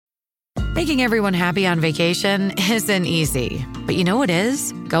Making everyone happy on vacation isn't easy, but you know what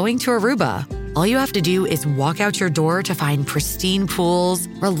is? Going to Aruba. All you have to do is walk out your door to find pristine pools,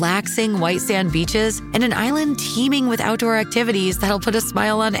 relaxing white sand beaches, and an island teeming with outdoor activities that'll put a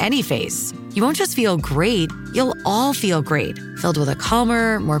smile on any face. You won't just feel great, you'll all feel great, filled with a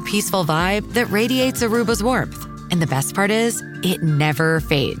calmer, more peaceful vibe that radiates Aruba's warmth. And the best part is, it never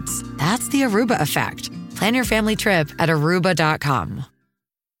fades. That's the Aruba effect. Plan your family trip at aruba.com.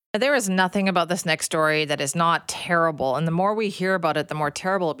 There is nothing about this next story that is not terrible, and the more we hear about it, the more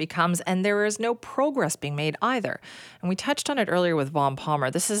terrible it becomes, and there is no progress being made either. And we touched on it earlier with Vaughn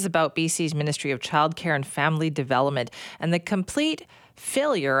Palmer. This is about BC's Ministry of Childcare and Family Development and the complete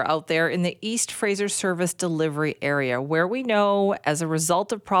failure out there in the East Fraser Service Delivery area, where we know as a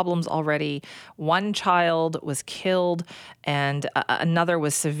result of problems already, one child was killed and another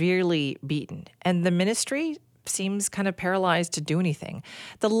was severely beaten. And the ministry seems kind of paralyzed to do anything.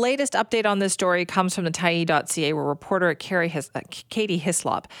 The latest update on this story comes from the Tyee.ca, where reporter Katie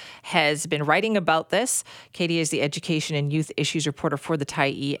Hislop has been writing about this. Katie is the education and youth issues reporter for the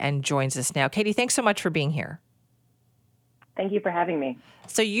Tyee and joins us now. Katie, thanks so much for being here. Thank you for having me.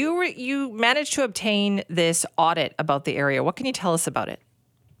 So you managed to obtain this audit about the area. What can you tell us about it?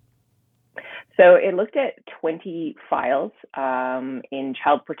 So it looked at 20 files in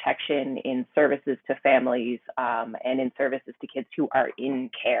child protection, in services to families, and in services to kids who are in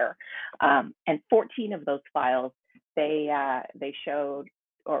care. And 14 of those files, they showed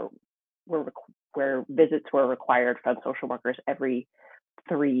where visits were required from social workers every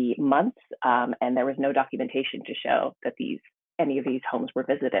 3 months, and there was no documentation to show that any of these homes were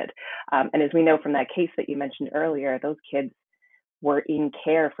visited. And as we know from that case that you mentioned earlier, those kids were in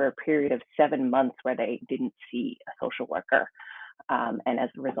care for a period of 7 months where they didn't see a social worker. And as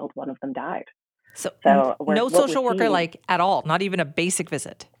a result, one of them died. So no social worker, like at all, not even a basic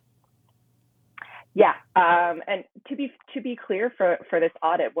visit. Yeah. And to be clear, for this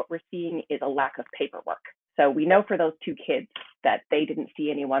audit, what we're seeing is a lack of paperwork. So we know for those 2 kids that they didn't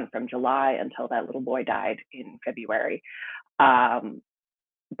see anyone from July until that little boy died in February.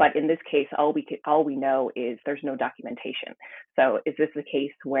 But in this case, all we know is there's no documentation. So is this a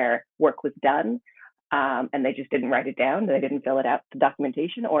case where work was done and they just didn't write it down, they didn't fill it out, the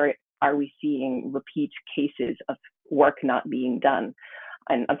documentation, or are we seeing repeat cases of work not being done?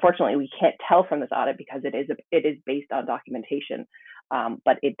 And unfortunately, we can't tell from this audit because it is based on documentation,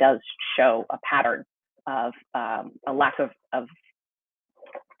 but it does show a pattern of a lack of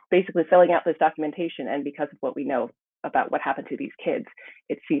basically filling out this documentation. And because of what we know about what happened to these kids,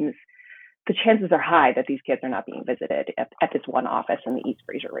 it seems the chances are high that these kids are not being visited at this one office in the East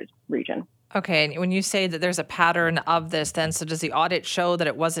Fraser region. Okay, and when you say that there's a pattern of this, then, so does the audit show that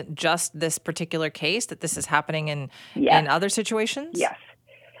it wasn't just this particular case, that this is happening in other situations? Yes.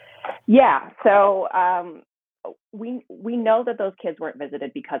 Yeah, so we know that those kids weren't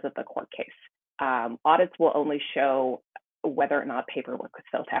visited because of the court case. Audits will only show whether or not paperwork was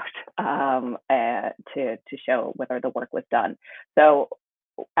filled out to show whether the work was done. So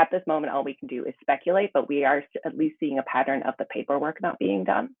at this moment, all we can do is speculate, but we are at least seeing a pattern of the paperwork not being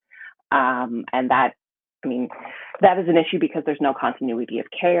done. And that is an issue because there's no continuity of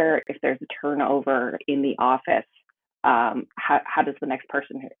care. If there's a turnover in the office, how does the next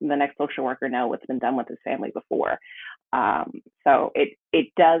social worker know what's been done with his family before? So it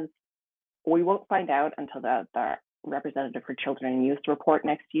does, we won't find out until the representative for children and youth report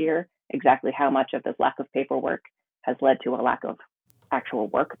next year exactly how much of this lack of paperwork has led to a lack of actual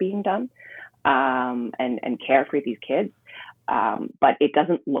work being done and care for these kids. But it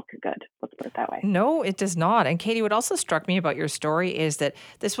doesn't look good. Let's put it that way. No, it does not. And Katie, what also struck me about your story is that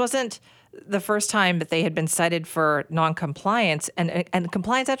this wasn't the first time that they had been cited for non-compliance, and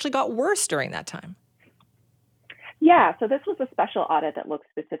compliance actually got worse during that time. Yeah, so this was a special audit that looked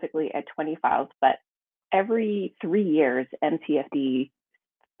specifically at 20 files, but every 3 years, MCFD,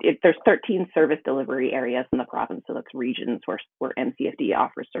 there's 13 service delivery areas in the province, so that's regions where MCFD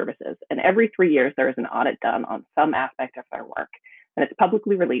offers services. And every 3 years, there is an audit done on some aspect of their work, and it's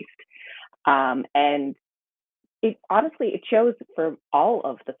publicly released. And it shows for all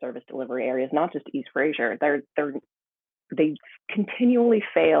of the service delivery areas, not just East Fraser, they continually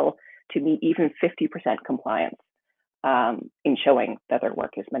fail to meet even 50% compliance in showing that their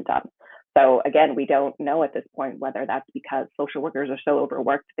work has been done. So again, we don't know at this point whether that's because social workers are so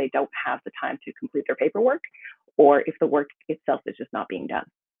overworked they don't have the time to complete their paperwork, or if the work itself is just not being done.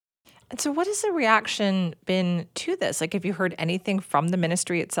 And so what has the reaction been to this? Like, have you heard anything from the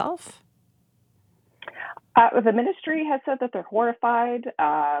ministry itself? The ministry has said that they're horrified.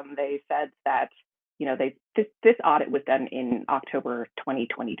 They said that, this audit was done in October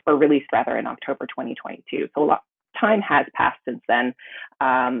 2020, or released rather in October 2022. So a lot time has passed since then.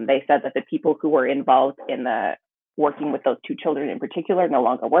 They said that the people who were involved in the working with those two children in particular no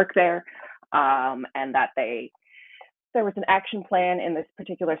longer work there, and that there was an action plan in this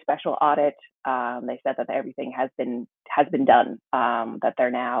particular special audit. They said that everything has been done. That they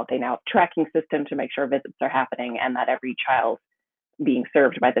now have a tracking system to make sure visits are happening, and that every child being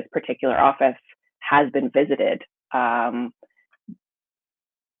served by this particular office has been visited. But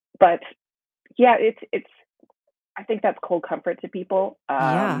yeah, it's. I think that's cold comfort to people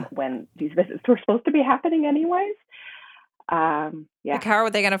when these visits were supposed to be happening anyways. Like, how are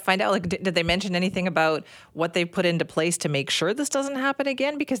they going to find out? Like, did they mention anything about what they put into place to make sure this doesn't happen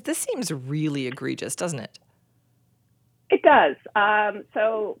again? Because this seems really egregious, doesn't it? It does.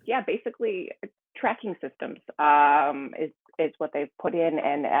 So yeah, basically tracking systems is what they've put in,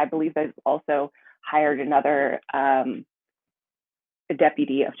 and I believe they've also hired another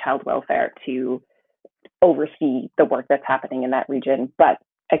deputy of child welfare to oversee the work that's happening in that region. But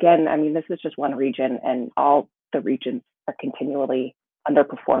again, I mean, this is just one region, and all the regions are continually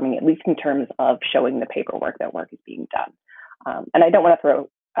underperforming, at least in terms of showing the paperwork that work is being done. And I don't want to throw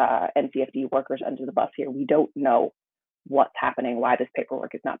NCFD workers under the bus here. We don't know what's happening, why this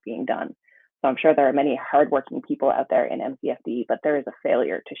paperwork is not being done. So I'm sure there are many hardworking people out there in MCFD, but there is a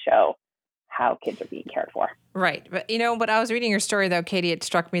failure to show how kids are being cared for. Right. But, when I was reading your story, though, Katie, it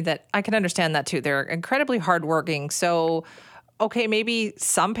struck me that I can understand that, too. They're incredibly hardworking. So, okay, maybe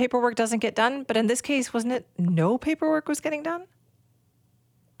some paperwork doesn't get done, but in this case, wasn't it no paperwork was getting done?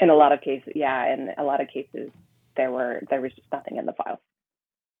 In a lot of cases, yeah. In a lot of cases, there was just nothing in the files.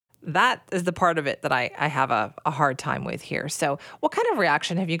 That is the part of it that I have a hard time with here. So what kind of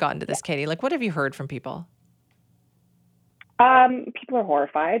reaction have you gotten to this, Katie? Like, what have you heard from people? People are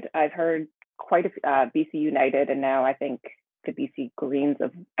horrified. I've heard quite a BC United, and now I think the BC Greens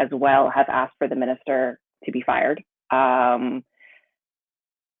as well have asked for the minister to be fired.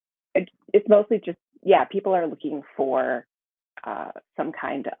 It's mostly just, people are looking for some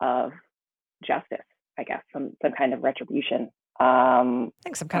kind of justice, I guess, some kind of retribution. I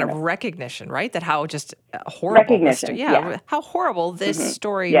think some kind of recognition, right? That how just horrible this, how horrible this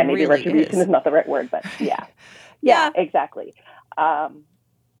story maybe really retribution is not the right word, but yeah, exactly.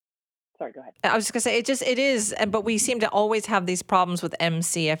 Sorry, go ahead. I was just going to say, it is, but we seem to always have these problems with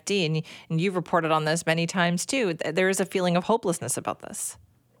MCFD, and you've reported on this many times too. There is a feeling of hopelessness about this.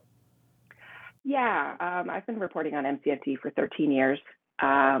 Yeah, I've been reporting on MCFD for 13 years,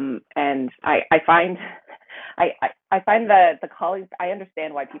 and I find the calling. I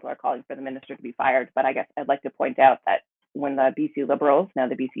understand why people are calling for the minister to be fired, but I guess I'd like to point out that when the BC Liberals, now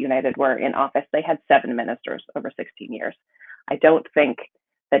the BC United, were in office, they had 7 ministers over 16 years. I don't think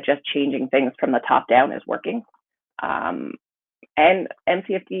that just changing things from the top down is working. And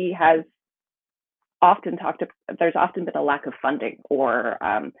MCFD has often there's often been a lack of funding or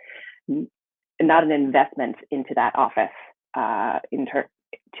not an investment into that office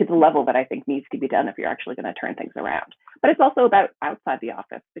to the level that I think needs to be done if you're actually going to turn things around. But it's also about outside the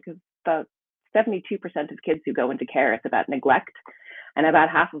office, because the 72% of kids who go into care, it's about neglect. And about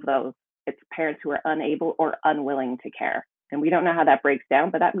half of those, it's parents who are unable or unwilling to care. And we don't know how that breaks down,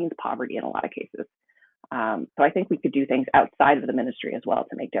 but that means poverty in a lot of cases. So I think we could do things outside of the ministry as well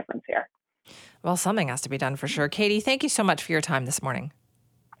to make difference here. Well, something has to be done for sure. Katie, thank you so much for your time this morning.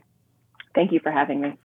 Thank you for having me.